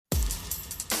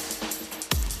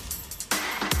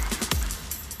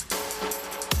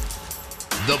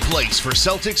The place for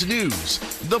Celtics news.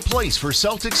 The place for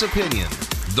Celtics opinion.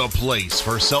 The place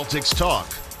for Celtics talk.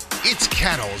 It's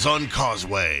Cattles on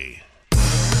Causeway.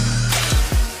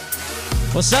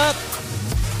 What's up?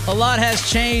 A lot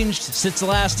has changed since the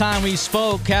last time we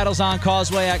spoke. Cattles on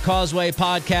Causeway at Causeway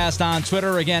Podcast on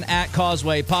Twitter. Again, at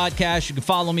Causeway Podcast. You can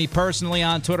follow me personally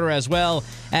on Twitter as well,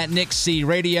 at Nick C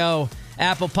Radio,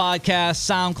 Apple Podcasts,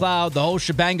 SoundCloud, the whole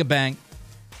shebang-a-bang.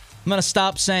 I'm going to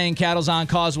stop saying Cattles on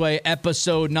Causeway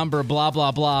episode number blah,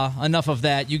 blah, blah. Enough of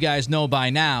that. You guys know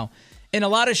by now. And a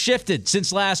lot has shifted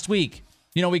since last week.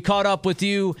 You know, we caught up with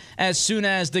you as soon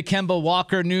as the Kemba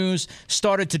Walker news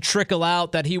started to trickle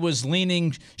out that he was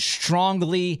leaning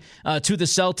strongly to the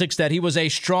Celtics, that he was a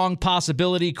strong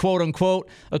possibility, quote unquote,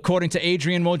 according to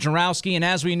Adrian Wojnarowski. And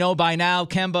as we know by now,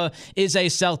 Kemba is a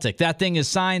Celtic. That thing is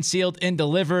signed, sealed, and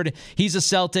delivered. He's a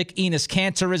Celtic. Enes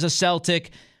Kanter is a Celtic.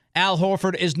 Al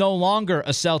Horford is no longer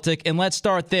a Celtic. And let's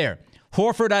start there.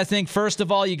 Horford, I think, first of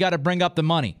all, you got to bring up the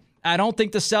money. I don't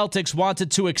think the Celtics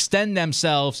wanted to extend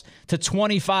themselves to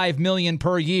 $25 million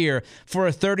per year for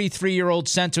a 33-year-old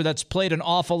center that's played an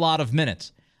awful lot of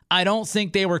minutes. I don't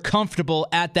think they were comfortable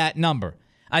at that number.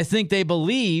 I think they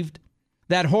believed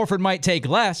that Horford might take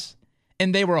less,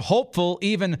 and they were hopeful,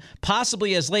 even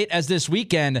possibly as late as this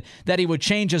weekend, that he would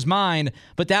change his mind,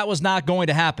 but that was not going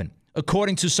to happen.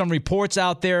 According to some reports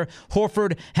out there,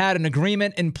 Horford had an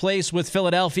agreement in place with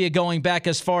Philadelphia going back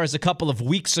as far as a couple of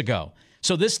weeks ago.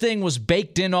 So this thing was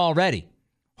baked in already.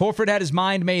 Horford had his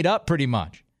mind made up pretty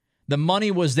much. The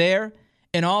money was there.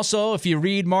 And also, if you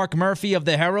read Mark Murphy of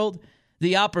the Herald,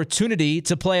 the opportunity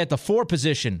to play at the 4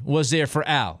 position was there for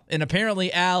Al. And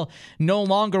apparently Al no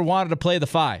longer wanted to play the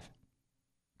 5.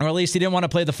 Or at least he didn't want to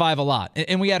play the 5 a lot.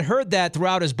 And we had heard that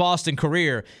throughout his Boston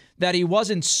career, that he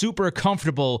wasn't super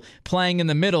comfortable playing in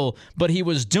the middle, but he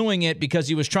was doing it because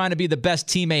he was trying to be the best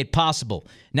teammate possible.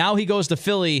 Now he goes to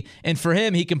Philly, and for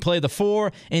him, he can play the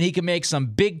 4, and he can make some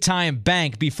big-time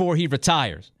bank before he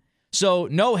retires. So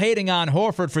no hating on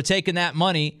Horford for taking that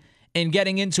money and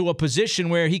getting into a position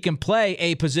where he can play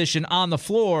a position on the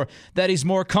floor that he's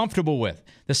more comfortable with.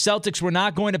 The Celtics were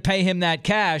not going to pay him that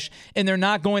cash, and they're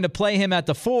not going to play him at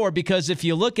the 4 because if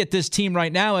you look at this team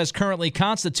right now as currently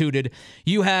constituted,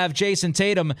 you have Jason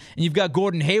Tatum and you've got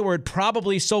Gordon Hayward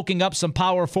probably soaking up some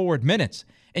power forward minutes.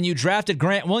 And you drafted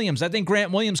Grant Williams. I think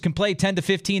Grant Williams can play 10 to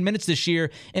 15 minutes this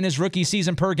year in his rookie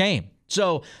season per game.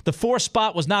 So the 4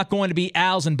 spot was not going to be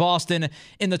Al's in Boston,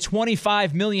 and the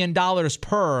 $25 million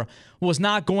per was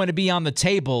not going to be on the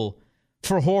table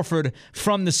for Horford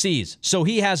from the C's. So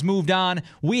he has moved on.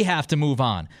 We have to move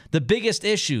on. The biggest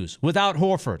issues without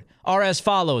Horford are as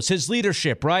follows. His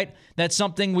leadership, right? That's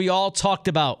something we all talked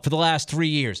about for the last 3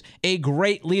 years. A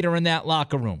great leader in that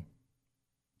locker room.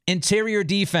 Interior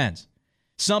defense.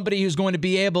 Somebody who's going to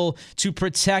be able to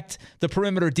protect the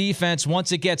perimeter defense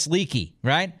once it gets leaky,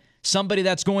 right? Somebody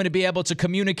that's going to be able to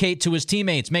communicate to his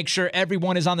teammates, make sure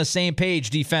everyone is on the same page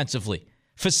defensively.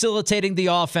 Facilitating the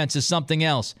offense is something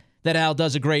else that Al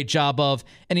does a great job of,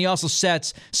 and he also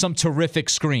sets some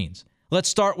terrific screens. Let's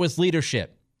start with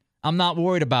leadership. I'm not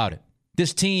worried about it.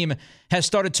 This team has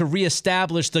started to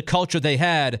reestablish the culture they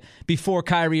had before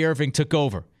Kyrie Irving took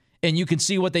over. And you can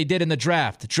see what they did in the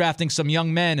draft, drafting some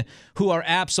young men who are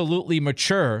absolutely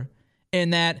mature,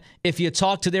 in that if you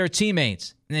talk to their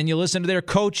teammates and you listen to their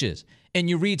coaches and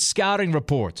you read scouting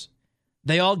reports,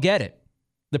 they all get it.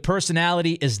 The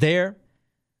personality is there.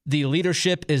 The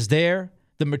leadership is there.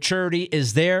 The maturity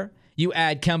is there. You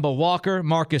add Kemba Walker,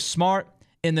 Marcus Smart,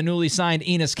 and the newly signed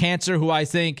Enes Kanter, who I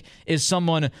think is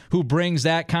someone who brings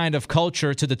that kind of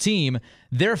culture to the team.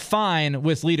 They're fine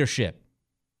with leadership.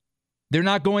 They're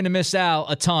not going to miss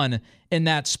out a ton in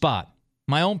that spot.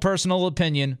 My own personal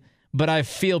opinion, but I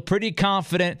feel pretty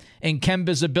confident in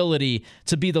Kemba's ability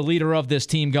to be the leader of this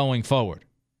team going forward.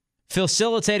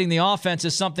 Facilitating the offense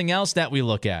is something else that we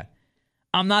look at.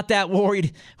 I'm not that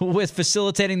worried with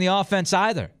facilitating the offense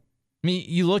either. I mean,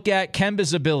 you look at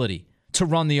Kemba's ability to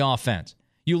run the offense.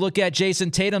 You look at Jason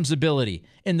Tatum's ability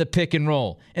in the pick and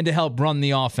roll and to help run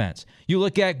the offense. You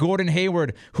look at Gordon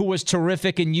Hayward, who was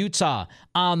terrific in Utah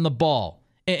on the ball,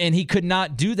 and he could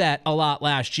not do that a lot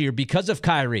last year because of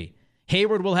Kyrie.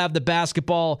 Hayward will have the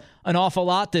basketball an awful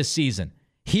lot this season.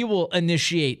 He will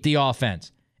initiate the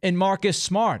offense. And Marcus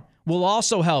Smart will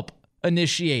also help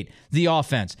initiate the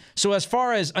offense. So as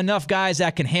far as enough guys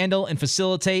that can handle and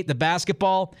facilitate the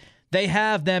basketball, they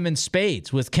have them in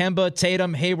spades with Kemba,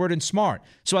 Tatum, Hayward, and Smart.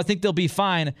 So I think they'll be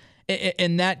fine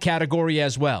in that category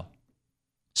as well.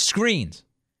 Screens.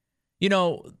 You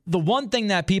know, the one thing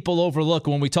that people overlook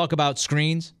when we talk about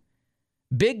screens,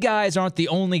 big guys aren't the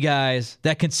only guys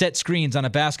that can set screens on a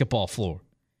basketball floor.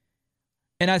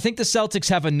 And I think the Celtics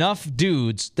have enough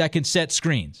dudes that can set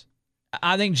screens.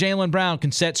 I think Jaylen Brown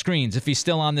can set screens if he's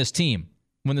still on this team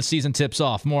when the season tips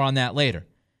off. More on that later.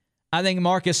 I think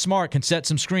Marcus Smart can set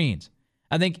some screens.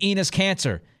 I think Enes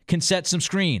Kanter can set some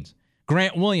screens.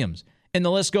 Grant Williams. And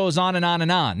the list goes on and on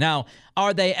and on. Now,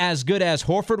 are they as good as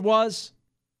Horford was?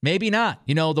 Maybe not.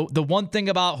 You know, the one thing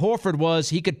about Horford was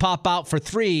he could pop out for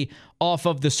three off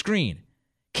of the screen.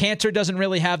 Kanter doesn't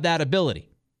really have that ability.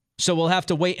 So we'll have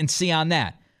to wait and see on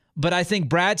that. But I think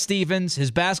Brad Stevens,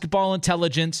 his basketball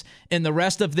intelligence, and the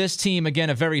rest of this team, again,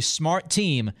 a very smart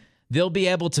team, they'll be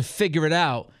able to figure it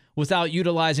out without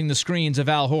utilizing the screens of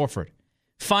Al Horford.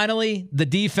 Finally, the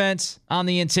defense on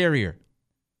the interior.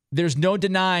 There's no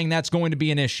denying that's going to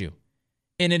be an issue.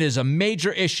 And it is a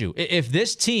major issue. If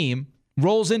this team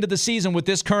rolls into the season with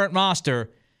this current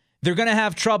roster, they're going to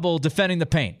have trouble defending the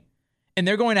paint. And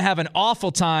they're going to have an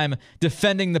awful time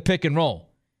defending the pick and roll.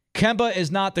 Kemba is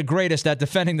not the greatest at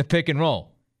defending the pick and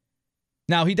roll.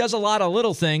 Now, he does a lot of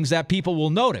little things that people will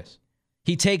notice.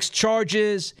 He takes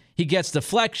charges, he gets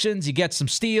deflections, he gets some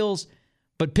steals.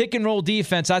 But pick and roll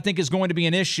defense, I think, is going to be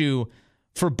an issue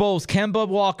for both Kemba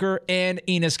Walker and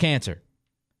Enes Kanter.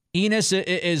 Enes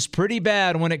is pretty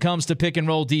bad when it comes to pick and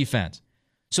roll defense.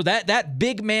 So that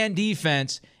big man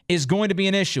defense is going to be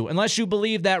an issue. Unless you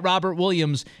believe that Robert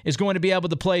Williams is going to be able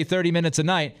to play 30 minutes a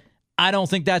night, I don't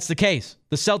think that's the case.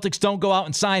 The Celtics don't go out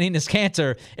and sign Enes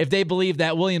Kanter if they believe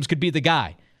that Williams could be the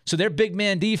guy. So their big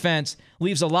man defense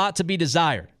leaves a lot to be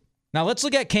desired. Now let's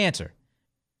look at Kanter.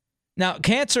 Now,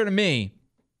 Kanter to me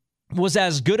was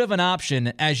as good of an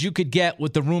option as you could get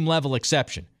with the room level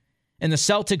exception. And the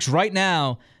Celtics right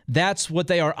now, that's what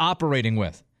they are operating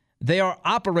with. They are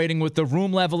operating with the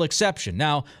room level exception.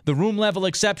 Now, the room level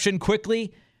exception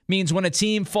quickly means when a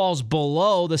team falls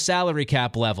below the salary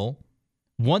cap level,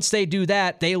 once they do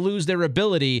that, they lose their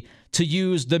ability to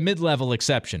use the mid-level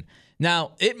exception.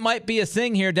 Now, it might be a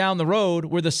thing here down the road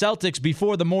where the Celtics,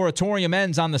 before the moratorium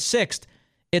ends on the 6th,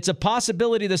 it's a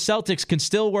possibility the Celtics can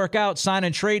still work out sign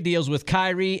and trade deals with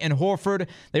Kyrie and Horford.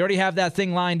 They already have that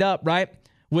thing lined up, right,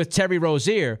 with Terry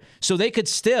Rozier. So they could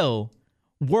still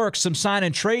work some sign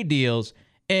and trade deals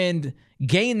and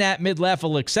gain that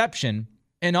mid-level exception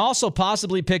and also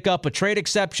possibly pick up a trade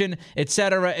exception, et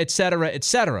cetera, et cetera, et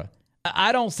cetera.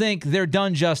 I don't think they're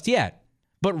done just yet.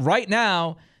 But right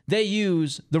now, they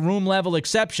use the room level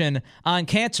exception on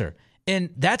Kanter. And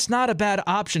that's not a bad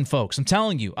option, folks. I'm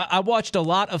telling you. I watched a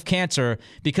lot of Kanter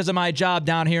because of my job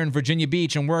down here in Virginia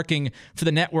Beach and working for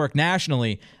the network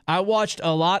nationally. I watched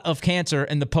a lot of Kanter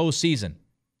in the postseason.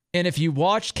 And if you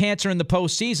watched Kanter in the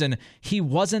postseason, he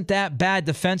wasn't that bad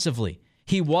defensively.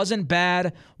 He wasn't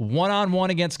bad one-on-one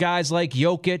against guys like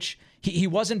Jokic. He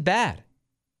wasn't bad.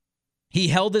 He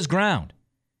held his ground.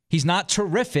 He's not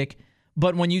terrific,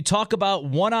 but when you talk about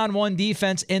one-on-one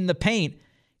defense in the paint,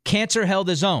 Kanter held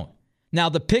his own. Now,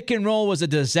 the pick and roll was a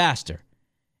disaster,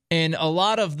 and a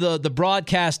lot of the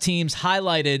broadcast teams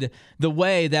highlighted the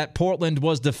way that Portland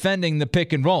was defending the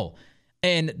pick and roll,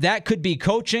 and that could be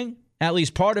coaching. At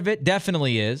least part of it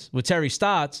definitely is with Terry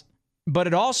Stotts, but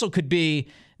it also could be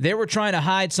they were trying to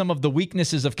hide some of the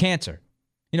weaknesses of Kanter.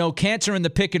 You know, Kanter in the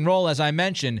pick and roll, as I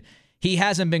mentioned, he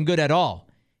hasn't been good at all.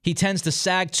 He tends to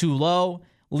sag too low,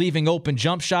 leaving open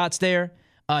jump shots there.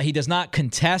 He does not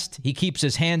contest. He keeps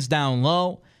his hands down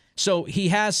low. So he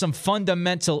has some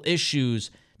fundamental issues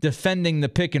defending the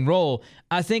pick and roll.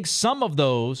 I think some of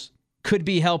those could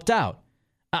be helped out.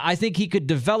 I think he could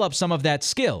develop some of that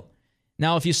skill.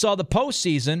 Now, if you saw the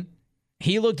postseason,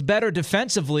 he looked better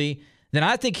defensively than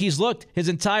I think he's looked his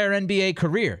entire NBA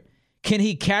career. Can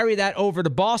he carry that over to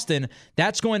Boston?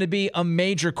 That's going to be a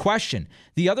major question.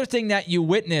 The other thing that you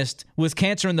witnessed with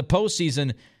Kanter in the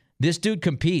postseason, this dude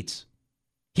competes.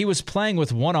 He was playing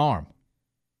with one arm.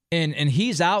 And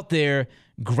he's out there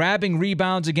grabbing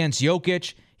rebounds against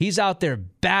Jokic. He's out there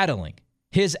battling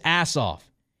his ass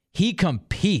off. He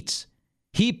competes.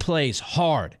 He plays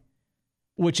hard,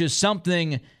 which is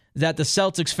something that the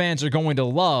Celtics fans are going to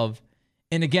love.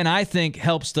 And again, I think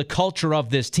helps the culture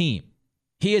of this team.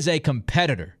 He is a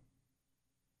competitor.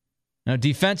 Now,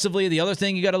 defensively, the other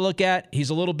thing you got to look at, he's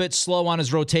a little bit slow on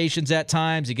his rotations at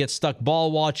times. He gets stuck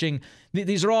ball watching.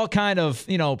 These are all kind of,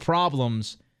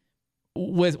 problems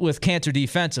with Kanter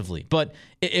defensively. But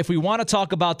if we want to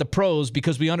talk about the pros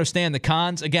because we understand the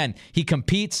cons, again, he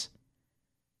competes.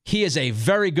 He is a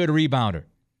very good rebounder.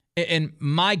 And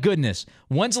my goodness,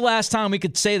 when's the last time we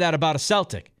could say that about a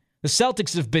Celtic? The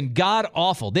Celtics have been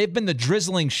god-awful. They've been the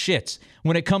drizzling shits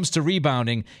when it comes to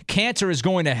rebounding. Kanter is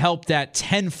going to help that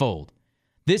tenfold.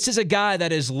 This is a guy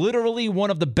that is literally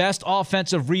one of the best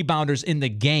offensive rebounders in the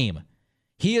game.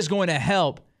 He is going to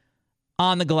help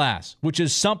on the glass, which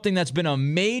is something that's been a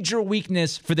major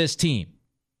weakness for this team.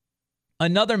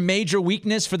 Another major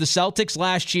weakness for the Celtics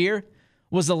last year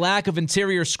was the lack of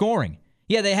interior scoring.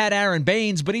 Yeah, they had Aaron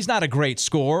Baines, but he's not a great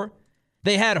scorer.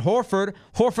 They had Horford.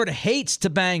 Horford hates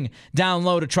to bang down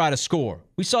low to try to score.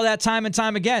 We saw that time and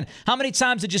time again. How many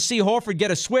times did you see Horford get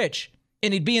a switch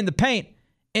and he'd be in the paint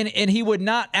and he would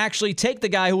not actually take the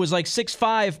guy who was like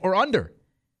 6'5" or under?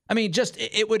 I mean, just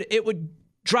it would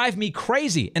drive me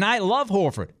crazy. And I love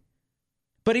Horford.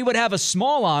 But he would have a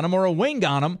small on him or a wing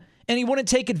on him, and he wouldn't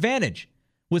take advantage.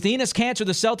 With Enes Kanter,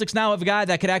 the Celtics now have a guy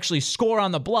that could actually score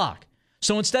on the block.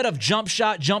 So instead of jump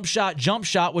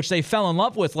shot, which they fell in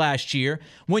love with last year,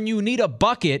 when you need a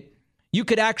bucket, you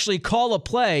could actually call a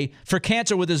play for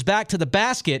Kanter with his back to the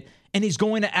basket, and he's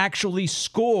going to actually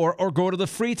score or go to the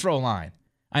free throw line.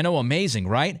 I know, amazing,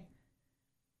 right?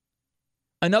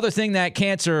 Another thing that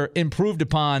Kanter improved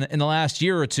upon in the last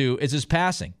year or two is his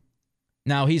passing.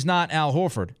 Now, he's not Al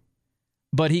Horford,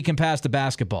 but he can pass the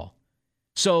basketball.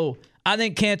 So I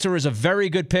think Kanter is a very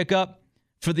good pickup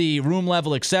for the room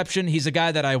level exception. He's a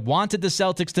guy that I wanted the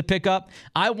Celtics to pick up.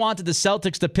 I wanted the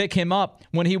Celtics to pick him up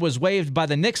when he was waived by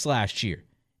the Knicks last year,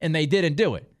 and they didn't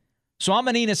do it. So I'm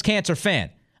an Enes Kanter fan.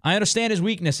 I understand his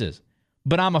weaknesses,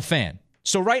 but I'm a fan.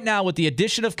 So right now, with the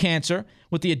addition of Kanter,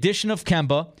 with the addition of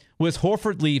Kemba, with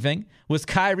Horford leaving, with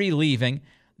Kyrie leaving,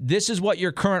 this is what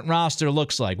your current roster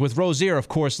looks like. With Rozier, of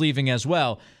course, leaving as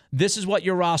well, this is what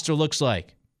your roster looks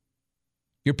like.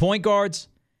 Your point guards,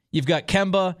 you've got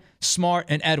Kemba, Smart,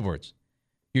 and Edwards.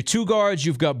 Your two guards,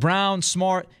 you've got Brown,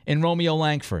 Smart, and Romeo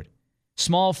Langford.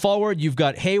 Small forward, you've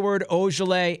got Hayward,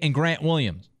 Ojale, and Grant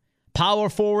Williams. Power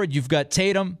forward, you've got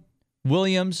Tatum,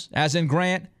 Williams, as in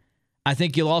Grant. I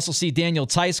think you'll also see Daniel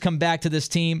Tice come back to this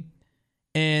team,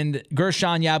 and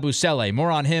Gershon Yabusele.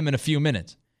 More on him in a few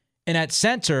minutes. And at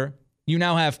center, you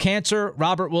now have Kanter,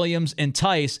 Robert Williams, and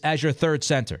Tice as your third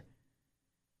center.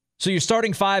 So your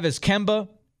starting five is Kemba,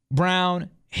 Brown,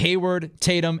 Hayward,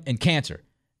 Tatum, and Kanter.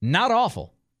 Not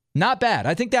awful. Not bad.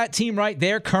 I think that team right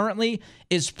there currently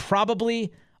is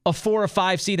probably a 4 or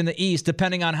 5 seed in the East,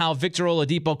 depending on how Victor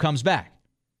Oladipo comes back.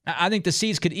 I think the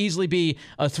Seeds could easily be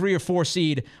a 3 or 4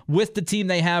 seed with the team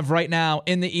they have right now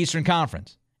in the Eastern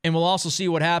Conference. And we'll also see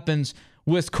what happens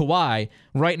with Kawhi.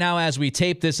 Right now, as we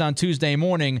tape this on Tuesday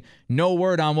morning, no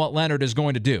word on what Leonard is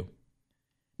going to do.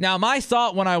 Now, my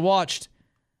thought when I watched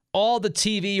all the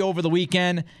TV over the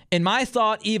weekend, and my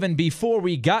thought even before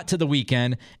we got to the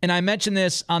weekend, and I mentioned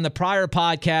this on the prior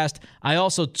podcast, I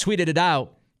also tweeted it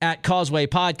out at Causeway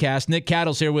Podcast. Nick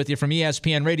Cattles here with you from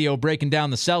ESPN Radio, breaking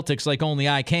down the Celtics like only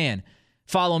I can.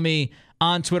 Follow me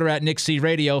on Twitter at Nick C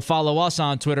Radio. Follow us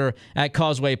on Twitter at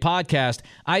Causeway Podcast.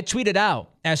 I tweeted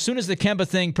out, as soon as the Kemba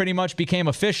thing pretty much became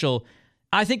official,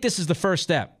 I think this is the first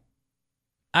step.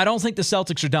 I don't think the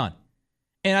Celtics are done.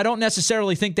 And I don't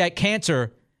necessarily think that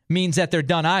Kanter means that they're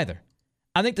done either.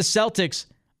 I think the Celtics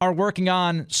are working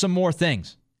on some more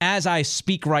things as I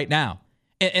speak right now.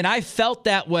 And I felt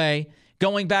that way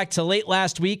going back to late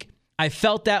last week. I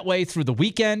felt that way through the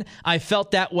weekend. I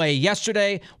felt that way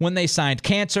yesterday when they signed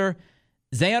Kanter.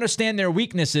 They understand their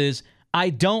weaknesses. I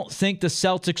don't think the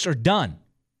Celtics are done.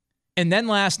 And then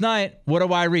last night, what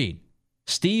do I read?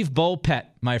 Steve Bulpett,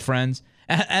 my friends.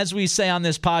 As we say on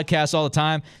this podcast all the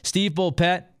time, Steve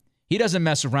Bulpett, he doesn't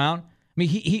mess around. I mean,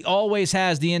 he always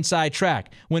has the inside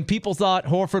track. When people thought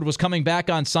Horford was coming back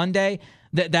on Sunday,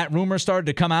 that rumor started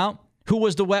to come out. Who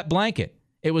was the wet blanket?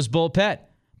 It was Bulpett.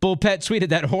 Bulpett tweeted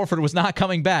that Horford was not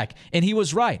coming back, and he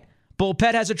was right.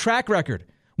 Bulpett has a track record.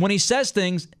 When he says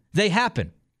things, they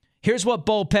happen. Here's what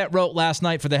Bulpett wrote last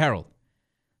night for the Herald.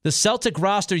 The Celtic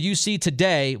roster you see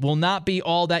today will not be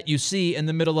all that you see in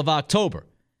the middle of October.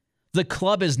 The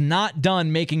club is not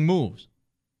done making moves.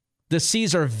 The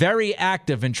C's are very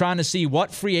active in trying to see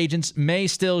what free agents may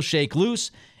still shake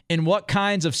loose and what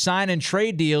kinds of sign and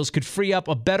trade deals could free up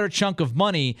a better chunk of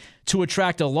money to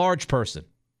attract a large person.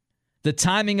 The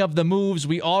timing of the moves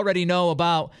we already know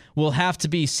about will have to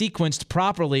be sequenced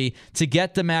properly to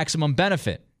get the maximum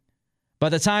benefit. By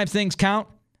the time things count,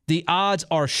 the odds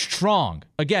are strong.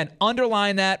 Again,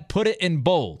 underline that, put it in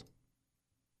bold.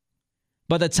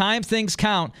 By the time things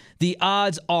count, the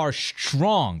odds are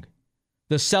strong.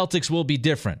 The Celtics will be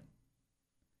different.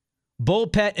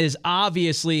 Bulpett is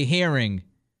obviously hearing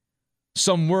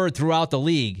some word throughout the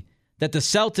league that the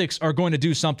Celtics are going to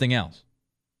do something else.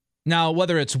 Now,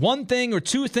 whether it's one thing or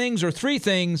two things or three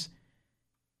things,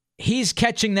 he's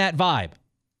catching that vibe.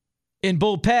 And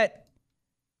Bulpett,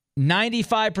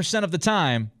 95% of the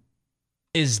time,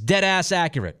 is dead-ass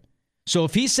accurate. So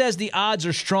if he says the odds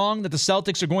are strong that the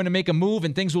Celtics are going to make a move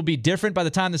and things will be different by the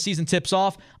time the season tips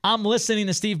off, I'm listening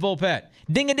to Steve Bulpett.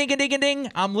 Ding-a-ding-a-ding-a-ding.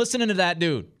 I'm listening to that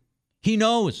dude. He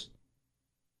knows.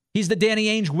 He's the Danny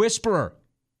Ainge whisperer.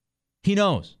 He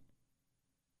knows.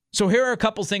 So here are a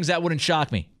couple things that wouldn't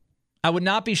shock me. I would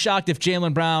not be shocked if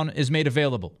Jaylen Brown is made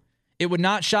available. It would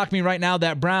not shock me right now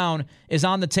that Brown is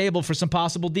on the table for some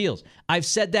possible deals. I've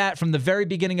said that from the very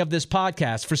beginning of this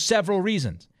podcast for several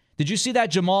reasons. Did you see that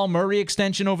Jamal Murray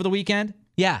extension over the weekend?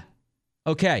 Yeah.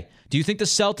 Okay. Do you think the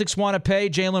Celtics want to pay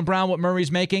Jaylen Brown what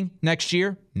Murray's making next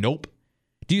year? Nope.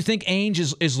 Do you think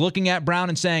Ainge is looking at Brown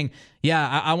and saying,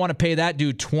 yeah, I want to pay that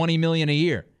dude $20 million a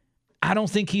year? I don't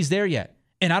think he's there yet.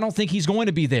 And I don't think he's going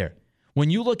to be there.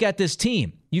 When you look at this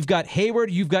team, you've got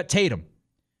Hayward, you've got Tatum.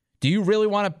 Do you really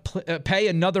want to pay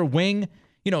another wing,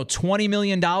 $20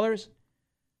 million?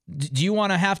 Do you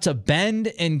want to have to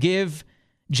bend and give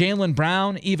Jaylen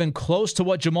Brown even close to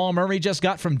what Jamal Murray just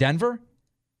got from Denver?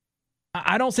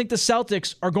 I don't think the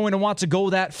Celtics are going to want to go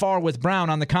that far with Brown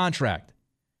on the contract.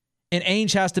 And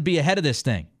Ainge has to be ahead of this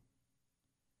thing.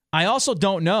 I also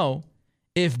don't know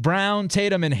if Brown,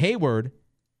 Tatum, and Hayward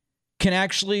can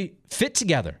actually fit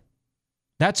together.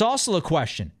 That's also a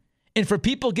question. And for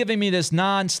people giving me this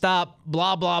nonstop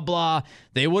blah, blah, blah,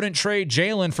 they wouldn't trade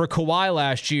Jaylen for Kawhi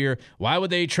last year. Why would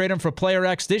they trade him for player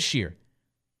X this year?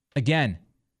 Again,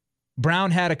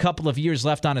 Brown had a couple of years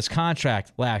left on his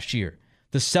contract last year.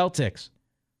 The Celtics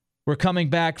were coming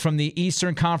back from the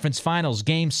Eastern Conference Finals,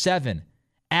 Game 7,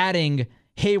 adding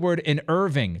Hayward and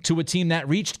Irving to a team that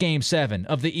reached Game 7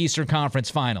 of the Eastern Conference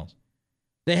Finals.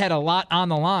 They had a lot on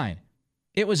the line.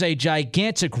 It was a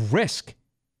gigantic risk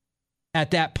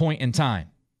at that point in time.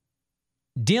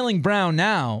 Dealing Brown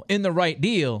now in the right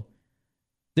deal,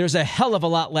 there's a hell of a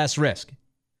lot less risk.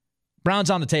 Brown's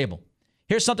on the table.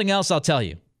 Here's something else I'll tell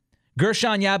you.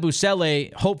 Gershon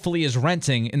Yabusele hopefully is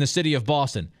renting in the city of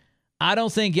Boston. I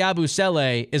don't think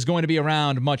Yabusele is going to be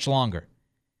around much longer.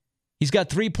 He's got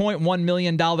 $3.1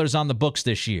 million on the books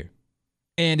this year.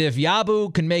 And if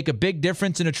Yabu can make a big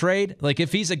difference in a trade, like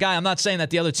if he's a guy, I'm not saying that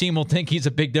the other team will think he's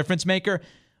a big difference maker,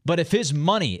 but if his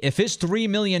money, if his $3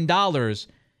 million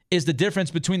is the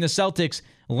difference between the Celtics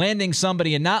landing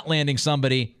somebody and not landing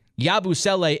somebody,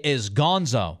 Yabusele is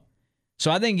gonzo. So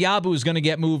I think Yabu is going to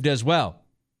get moved as well.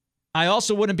 I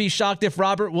also wouldn't be shocked if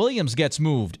Robert Williams gets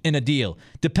moved in a deal,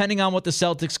 depending on what the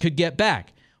Celtics could get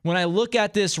back. When I look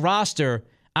at this roster,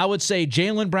 I would say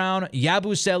Jaylen Brown,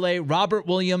 Yabusele, Robert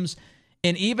Williams,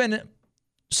 and even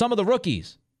some of the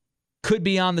rookies could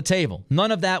be on the table. None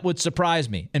of that would surprise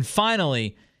me. And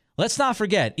finally, let's not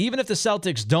forget, even if the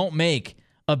Celtics don't make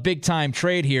a big-time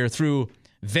trade here through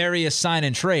various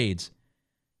sign-and trades,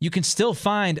 you can still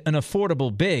find an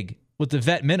affordable big with the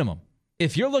vet minimum.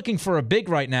 If you're looking for a big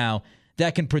right now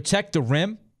that can protect the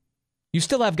rim, you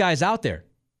still have guys out there.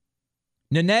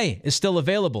 Nene is still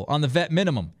available on the vet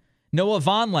minimum. Noah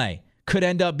Vonleh could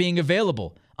end up being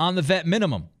available on the vet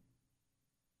minimum.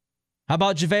 How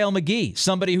about JaVale McGee,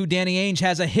 somebody who Danny Ainge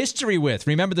has a history with?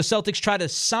 Remember, the Celtics tried to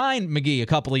sign McGee a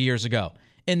couple of years ago,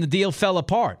 and the deal fell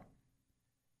apart.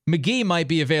 McGee might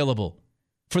be available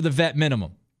for the vet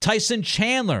minimum. Tyson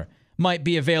Chandler might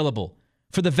be available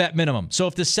for the vet minimum. So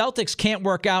if the Celtics can't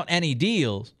work out any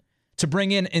deals to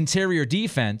bring in interior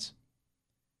defense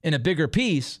in a bigger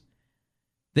piece,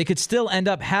 they could still end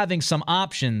up having some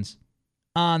options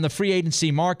on the free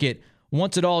agency market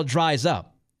once it all dries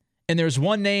up. And there's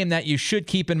one name that you should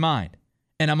keep in mind.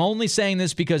 And I'm only saying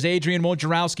this because Adrian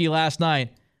Wojnarowski last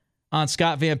night on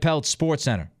Scott Van Pelt's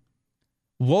SportsCenter.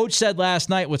 Woj said last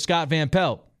night with Scott Van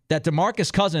Pelt that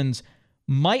DeMarcus Cousins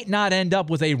might not end up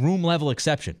with a room-level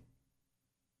exception.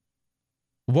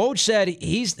 Woj said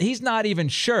he's not even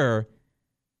sure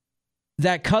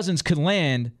that Cousins could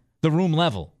land the room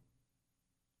level.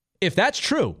 If that's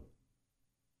true,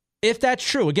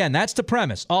 again, that's the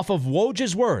premise off of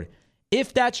Woj's word.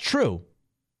 If that's true,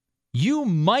 you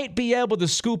might be able to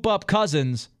scoop up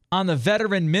Cousins on the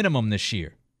veteran minimum this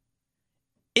year.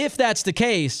 If that's the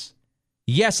case,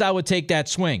 yes, I would take that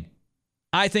swing.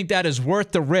 I think that is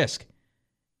worth the risk.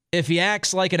 If he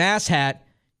acts like an asshat,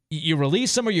 you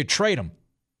release him or you trade him.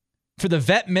 For the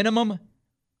vet minimum,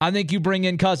 I think you bring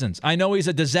in Cousins. I know he's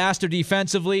a disaster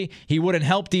defensively. He wouldn't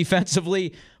help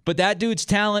defensively. But that dude's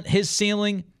talent, his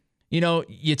ceiling,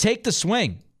 you take the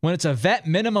swing. When it's a vet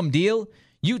minimum deal,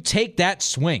 you take that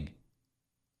swing.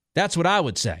 That's what I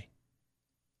would say.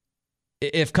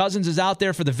 If Cousins is out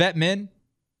there for the vet min,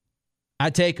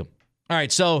 I'd take him. All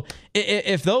right, so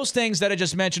if those things that I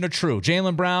just mentioned are true,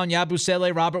 Jaylen Brown,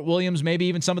 Yabusele, Robert Williams, maybe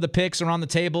even some of the picks are on the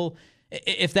table.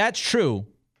 If that's true,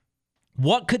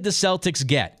 what could the Celtics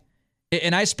get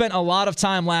And I spent a lot of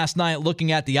time last night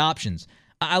looking at the options.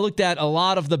 I looked at a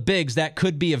lot of the bigs that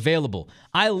could be available.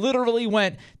 I literally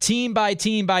went team by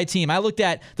team by team. I looked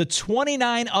at the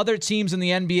 29 other teams in the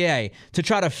NBA to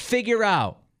try to figure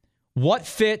out what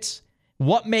fits,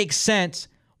 what makes sense,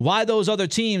 why those other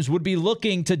teams would be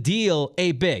looking to deal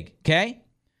a big, okay?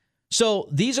 So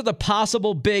these are the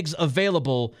possible bigs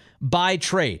available by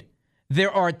trade.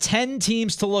 There are 10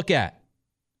 teams to look at.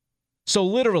 So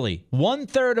literally,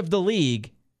 1/3 of the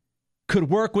league could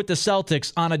work with the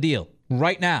Celtics on a deal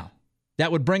right now.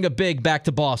 That would bring a big back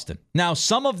to Boston. Now,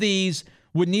 some of these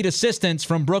would need assistance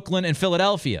from Brooklyn and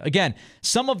Philadelphia. Again,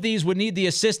 some of these would need the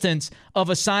assistance of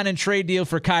a sign-and-trade deal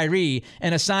for Kyrie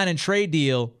and a sign-and-trade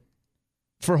deal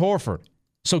for Horford.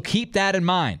 So keep that in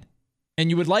mind. And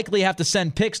you would likely have to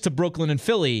send picks to Brooklyn and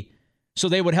Philly so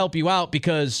they would help you out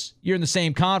because you're in the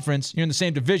same conference, you're in the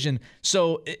same division,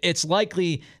 so it's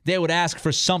likely they would ask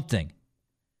for something.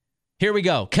 Here we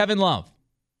go. Kevin Love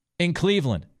in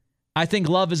Cleveland. I think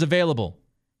Love is available.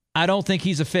 I don't think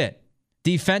he's a fit.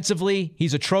 Defensively,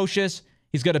 he's atrocious.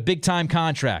 He's got a big-time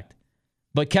contract.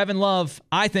 But Kevin Love,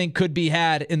 I think, could be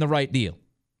had in the right deal.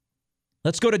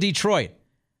 Let's go to Detroit.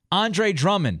 Andre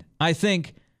Drummond, I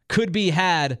think, could be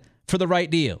had for the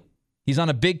right deal. He's on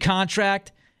a big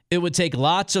contract. It would take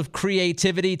lots of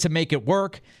creativity to make it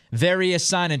work, various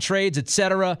sign and trades,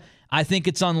 etc. I think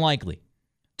it's unlikely.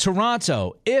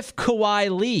 Toronto, if Kawhi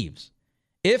leaves,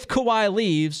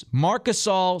 Marc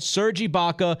Gasol, Serge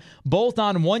Ibaka, both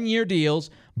on one-year deals,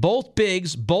 both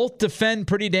bigs, both defend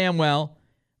pretty damn well.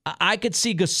 I could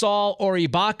see Gasol or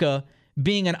Ibaka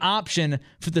being an option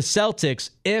for the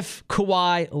Celtics if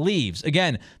Kawhi leaves.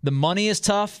 Again, the money is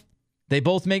tough. They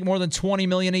both make more than $20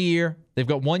 million a year. They've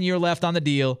got 1 year left on the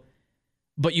deal.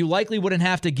 But you likely wouldn't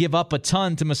have to give up a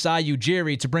ton to Masai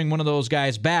Ujiri to bring one of those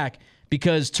guys back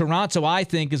because Toronto, I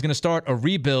think, is going to start a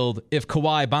rebuild if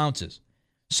Kawhi bounces.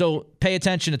 So pay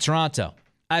attention to Toronto.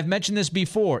 I've mentioned this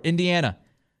before. Indiana,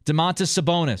 Domantas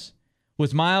Sabonis.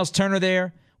 With Miles Turner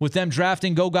there, with them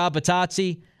drafting Goga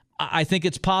Batadze, I think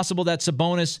it's possible that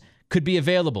Sabonis could be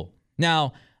available.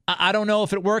 Now, I don't know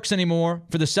if it works anymore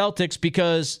for the Celtics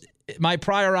because my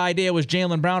prior idea was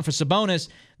Jaylen Brown for Sabonis.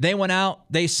 They went out,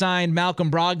 they signed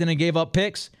Malcolm Brogdon and gave up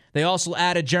picks. They also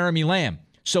added Jeremy Lamb.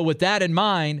 So with that in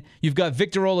mind, you've got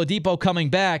Victor Oladipo coming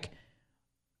back.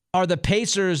 Are the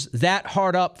Pacers that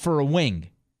hard up for a wing?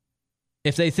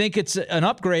 If they think it's an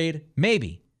upgrade,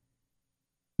 maybe.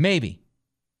 Maybe.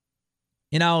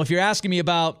 You know, if you're asking me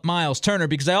about Miles Turner,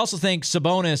 because I also think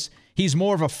Sabonis, he's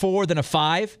more of a 4 than a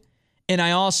 5. And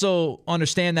I also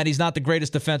understand that he's not the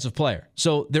greatest defensive player.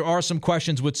 So there are some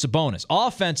questions with Sabonis.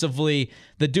 Offensively,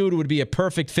 the dude would be a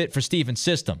perfect fit for Stephen's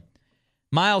system.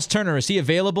 Miles Turner, is he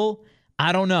available?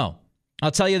 I don't know.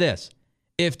 I'll tell you this.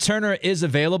 If Turner is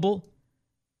available,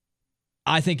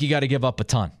 I think you got to give up a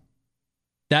ton.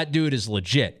 That dude is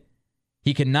legit.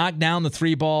 He can knock down the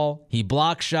 3-ball. He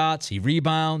blocks shots. He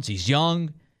rebounds. He's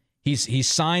young. He's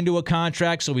signed to a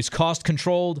contract, so he's cost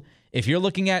controlled. If you're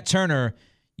looking at Turner,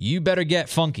 you better get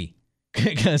funky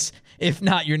because if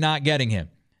not, you're not getting him.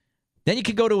 Then you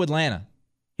could go to Atlanta.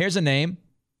 Here's a name,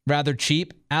 rather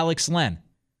cheap, Alex Len.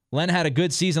 Len had a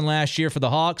good season last year for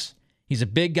the Hawks. He's a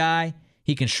big guy.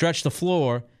 He can stretch the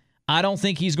floor. I don't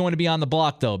think he's going to be on the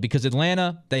block, though, because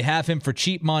Atlanta, they have him for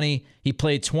cheap money. He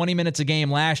played 20 minutes a game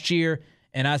last year,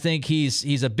 and I think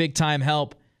he's a big-time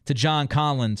help to John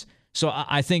Collins. So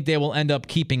I think they will end up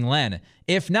keeping Len.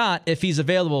 If not, if he's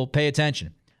available, pay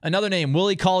attention. Another name,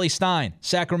 Willie Cauley-Stein,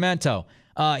 Sacramento.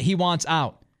 He wants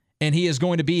out, and he is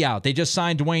going to be out. They just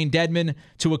signed Dwayne Dedmon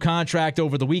to a contract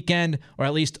over the weekend, or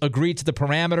at least agreed to the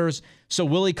parameters. So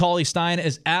Willie Cauley-Stein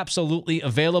is absolutely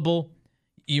available.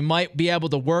 You might be able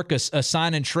to work a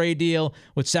sign-and-trade deal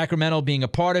with Sacramento being a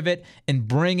part of it and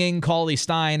bringing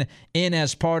Cauley-Stein in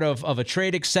as part of a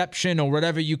trade exception or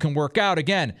whatever you can work out.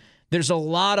 Again, there's a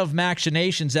lot of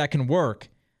machinations that can work.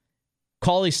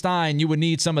 Cauley-Stein, you would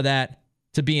need some of that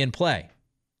to be in play.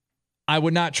 I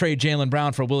would not trade Jaylen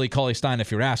Brown for Willie Cauley-Stein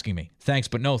if you're asking me. Thanks,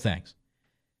 but no thanks.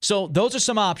 So those are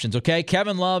some options, okay?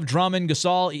 Kevin Love, Drummond,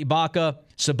 Gasol, Ibaka,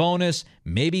 Sabonis,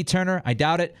 maybe Turner. I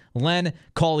doubt it. Len,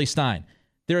 Cauley-Stein.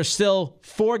 There are still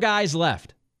 4 guys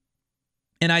left.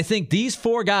 And I think these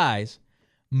 4 guys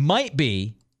might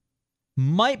be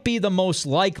the most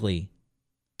likely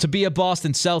to be a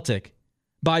Boston Celtic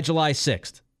by July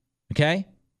 6th, okay?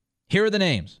 Here are the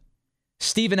names.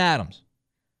 Steven Adams.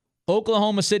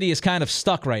 Oklahoma City is kind of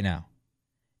stuck right now.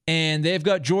 And they've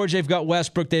got George, they've got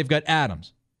Westbrook, they've got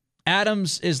Adams.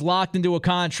 Adams is locked into a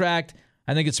contract.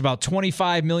 I think it's about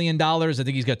 $25 million. I think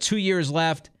he's got 2 years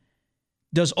left.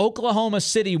 Does Oklahoma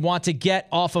City want to get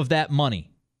off of that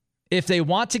money? if they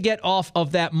want to get off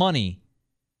of that money,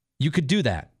 you could do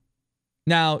that.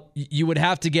 Now, you would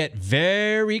have to get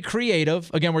very creative.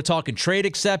 Again, we're talking trade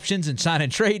exceptions and signing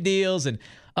trade deals and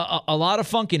a lot of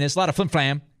funkiness, a lot of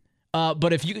flim-flam.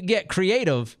 But if you could get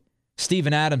creative,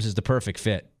 Steven Adams is the perfect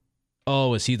fit.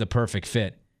 Oh, is he the perfect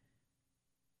fit?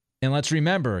 And let's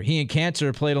remember, he and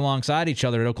Kanter played alongside each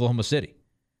other at Oklahoma City.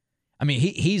 I mean,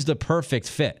 he's the perfect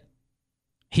fit.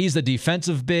 He's the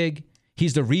defensive big.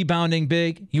 He's the rebounding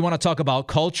big. You want to talk about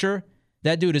culture?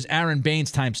 That dude is Aaron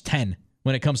Baines times 10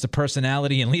 when it comes to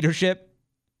personality and leadership.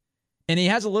 And he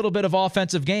has a little bit of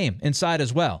offensive game inside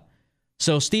as well.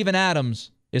 So Steven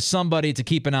Adams is somebody to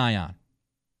keep an eye on.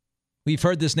 We've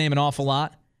heard this name an awful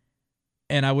lot,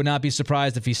 and I would not be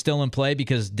surprised if he's still in play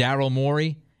because Daryl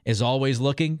Morey is always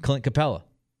looking. Clint Capella.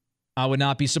 I would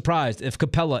not be surprised if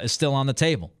Capella is still on the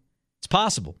table. It's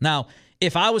possible. Now,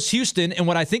 if I was Houston and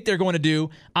what I think they're going to do,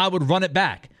 I would run it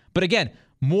back. But again,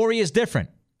 Morey is different.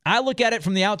 I look at it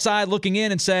from the outside looking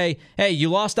in and say, hey, you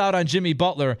lost out on Jimmy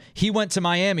Butler. He went to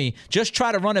Miami. Just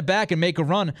try to run it back and make a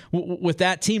run with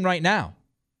that team right now.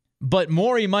 But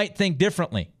Morey might think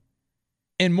differently.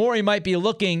 And Morey might be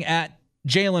looking at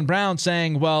Jaylen Brown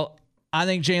saying, well, I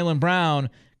think Jaylen Brown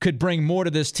could bring more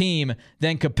to this team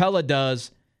than Capella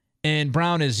does, and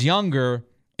Brown is younger,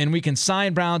 and we can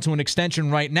sign Brown to an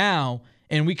extension right now,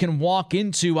 and we can walk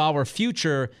into our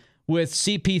future with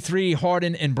CP3,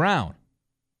 Harden, and Brown.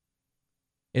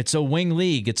 It's a wing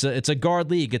league. It's a guard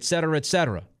league, et cetera, et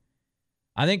cetera.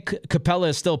 I think Capella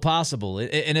is still possible.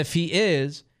 And if he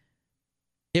is,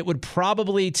 it would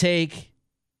probably take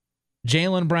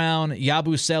Jaylen Brown,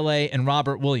 Yabusele, and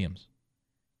Robert Williams.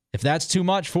 If that's too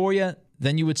much for you,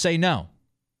 then you would say no.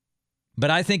 But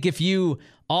I think if you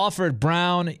offered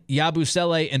Brown,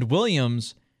 Yabusele, and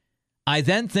Williams, I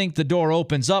then think the door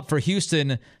opens up for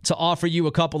Houston to offer you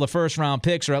a couple of first-round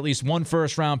picks or at least one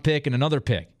first-round pick and another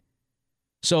pick.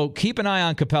 So keep an eye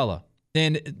on Capella.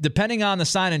 And depending on the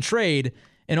sign and trade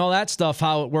and all that stuff,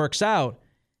 how it works out,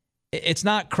 it's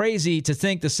not crazy to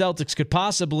think the Celtics could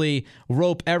possibly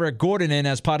rope Eric Gordon in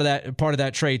as part of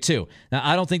that trade too. Now,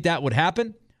 I don't think that would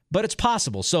happen, but it's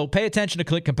possible. So pay attention to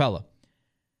Clint Capella.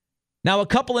 Now, a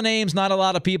couple of names not a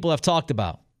lot of people have talked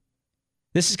about.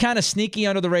 This is kind of sneaky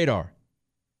under the radar.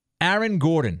 Aaron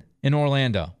Gordon in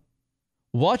Orlando.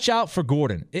 Watch out for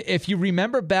Gordon. If you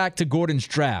remember back to Gordon's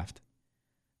draft,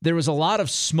 there was a lot of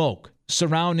smoke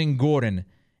surrounding Gordon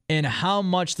and how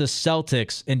much the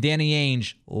Celtics and Danny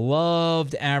Ainge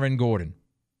loved Aaron Gordon.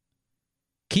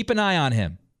 Keep an eye on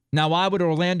him. Now, why would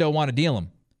Orlando want to deal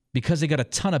him? Because they got a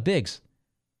ton of bigs.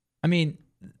 I mean,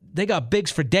 they got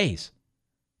bigs for days.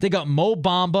 They got Mo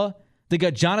Bamba. They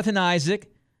got Jonathan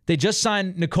Isaac. They just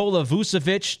signed Nikola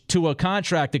Vucevic to a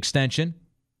contract extension.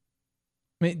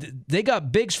 I mean, they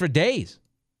got bigs for days.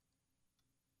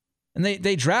 And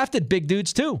they drafted big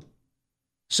dudes too.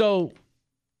 So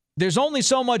there's only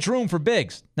so much room for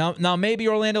bigs. Now maybe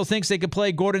Orlando thinks they could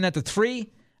play Gordon at the 3.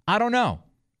 I don't know.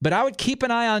 But I would keep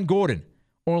an eye on Gordon.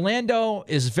 Orlando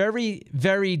is very,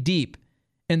 very deep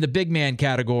in the big man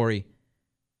category.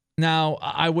 Now,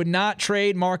 I would not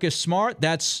trade Marcus Smart.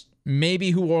 That's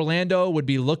maybe who Orlando would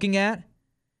be looking at.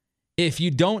 If you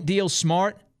don't deal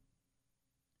Smart,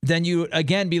 then you would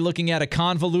again be looking at a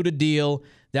convoluted deal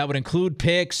that would include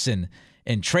picks and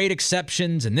trade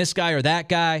exceptions and this guy or that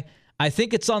guy. I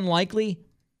think it's unlikely,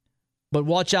 but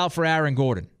watch out for Aaron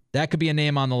Gordon. That could be a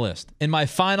name on the list. And my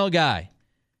final guy,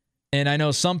 and I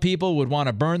know some people would want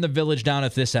to burn the village down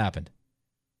if this happened,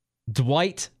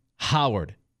 Dwight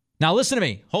Howard. Now listen to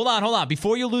me. Hold on.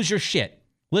 Before you lose your shit,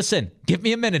 listen, give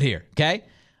me a minute here, okay?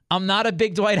 I'm not a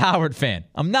big Dwight Howard fan.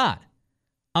 I'm not.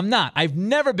 I've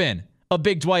never been a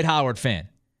big Dwight Howard fan.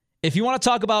 If you want to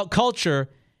talk about culture,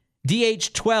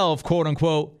 DH12, quote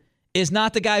unquote, is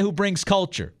not the guy who brings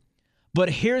culture. But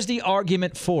here's the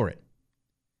argument for it.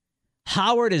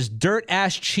 Howard is dirt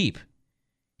ass cheap.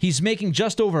 He's making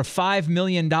just over $5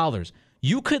 million.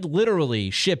 You could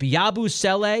literally ship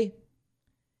Yabusele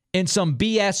and some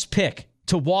BS pick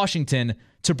to Washington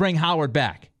to bring Howard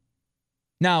back.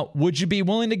 Now, would you be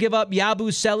willing to give up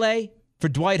Yabusele for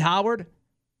Dwight Howard?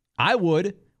 I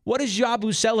would. What is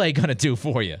Yabusele going to do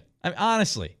for you? I mean,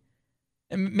 honestly.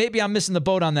 Maybe I'm missing the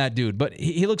boat on that dude, but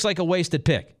he looks like a wasted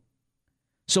pick.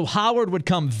 So Howard would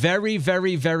come very,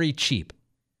 very, very cheap.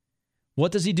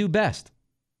 What does he do best?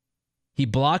 He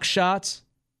blocks shots.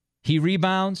 He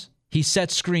rebounds. He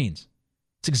sets screens.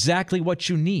 It's exactly what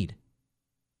you need.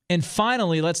 And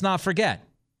finally, let's not forget,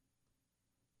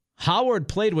 Howard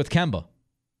played with Kemba.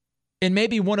 And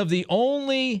maybe one of the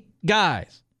only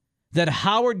guys that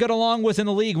Howard got along with in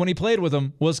the league when he played with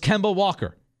him was Kemba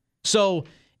Walker. So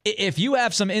if you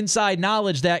have some inside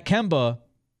knowledge that Kemba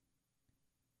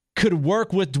could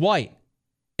work with Dwight,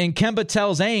 and Kemba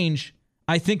tells Ainge,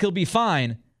 I think he'll be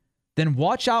fine, then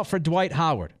watch out for Dwight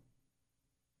Howard.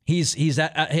 He's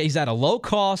at a low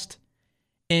cost,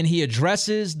 and he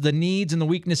addresses the needs and the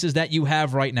weaknesses that you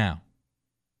have right now.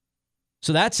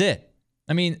 So that's it.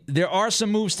 I mean, there are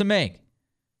some moves to make.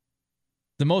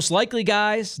 The most likely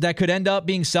guys that could end up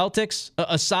being Celtics,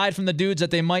 aside from the dudes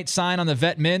that they might sign on the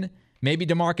vet min, maybe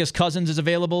DeMarcus Cousins is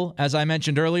available, as I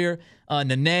mentioned earlier,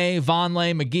 Nene,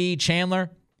 Vonleh, McGee, Chandler.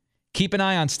 Keep an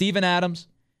eye on Steven Adams.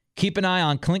 Keep an eye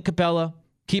on Clint Capella.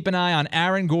 Keep an eye on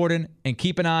Aaron Gordon. And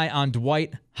keep an eye on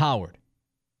Dwight Howard.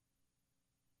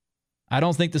 I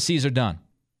don't think the C's are done.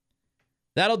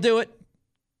 That'll do it.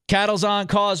 Cattle's on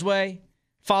Causeway.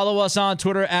 Follow us on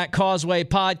Twitter at Causeway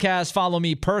Podcast. Follow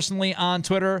me personally on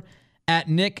Twitter at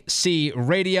Nick C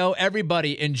Radio.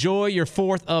 Everybody, enjoy your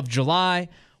 4th of July.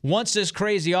 Once this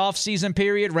crazy offseason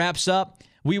period wraps up,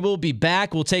 we will be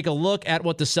back. We'll take a look at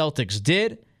what the Celtics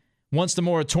did. Once the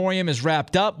moratorium is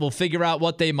wrapped up, we'll figure out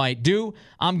what they might do.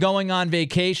 I'm going on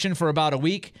vacation for about a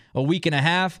week and a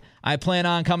half. I plan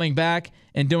on coming back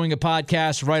and doing a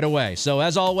podcast right away. So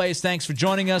as always, thanks for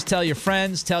joining us. Tell your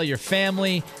friends, tell your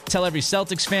family, tell every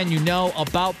Celtics fan you know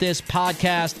about this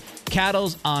podcast.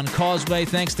 Cattle's on Causeway.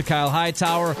 Thanks to Kyle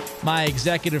Hightower, my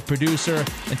executive producer.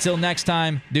 Until next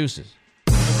time, deuces.